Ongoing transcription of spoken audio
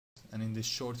and in this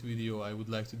short video I would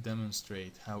like to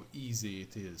demonstrate how easy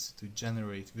it is to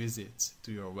generate visits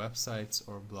to your websites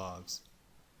or blogs.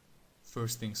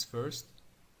 First things first,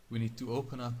 we need to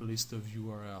open up a list of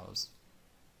URLs.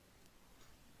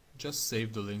 Just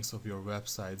save the links of your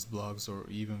websites, blogs or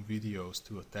even videos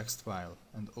to a text file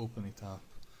and open it up.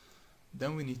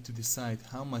 Then we need to decide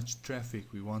how much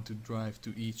traffic we want to drive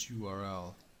to each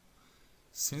URL.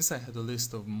 Since I had a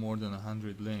list of more than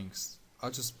 100 links, I'll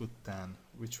just put 10,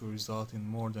 which will result in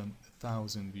more than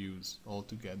 1,000 views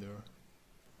altogether.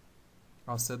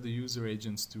 I'll set the user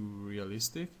agents to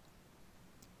realistic.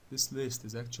 This list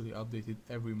is actually updated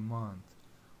every month,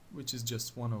 which is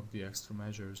just one of the extra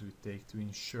measures we take to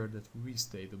ensure that we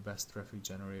stay the best traffic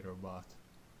generator bot.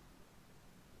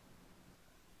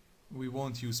 We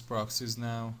won't use proxies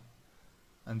now,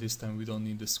 and this time we don't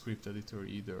need the script editor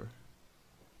either.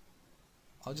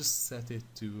 I'll just set it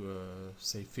to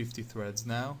say 50 threads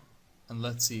now, and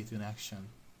let's see it in action.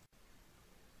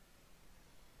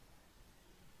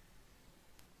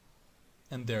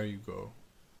 And there you go.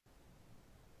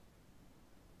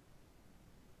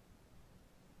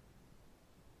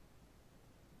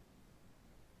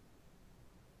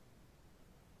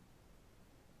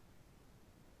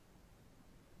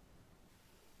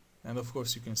 And of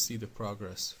course you can see the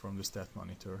progress from the stat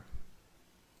monitor.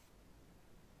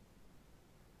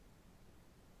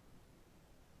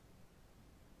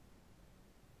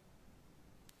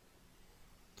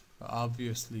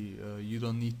 Obviously you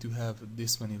don't need to have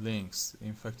this many links.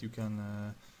 In fact, you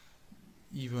can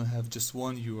even have just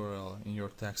one URL in your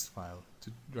text file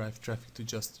to drive traffic to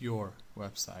just your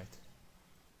website.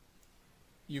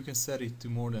 You can set it to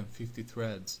more than 50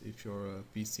 threads if your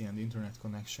PC and internet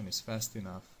connection is fast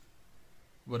enough.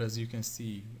 But as you can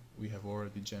see, we have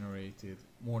already generated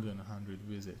more than 100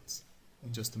 visits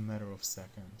in just a matter of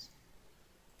seconds.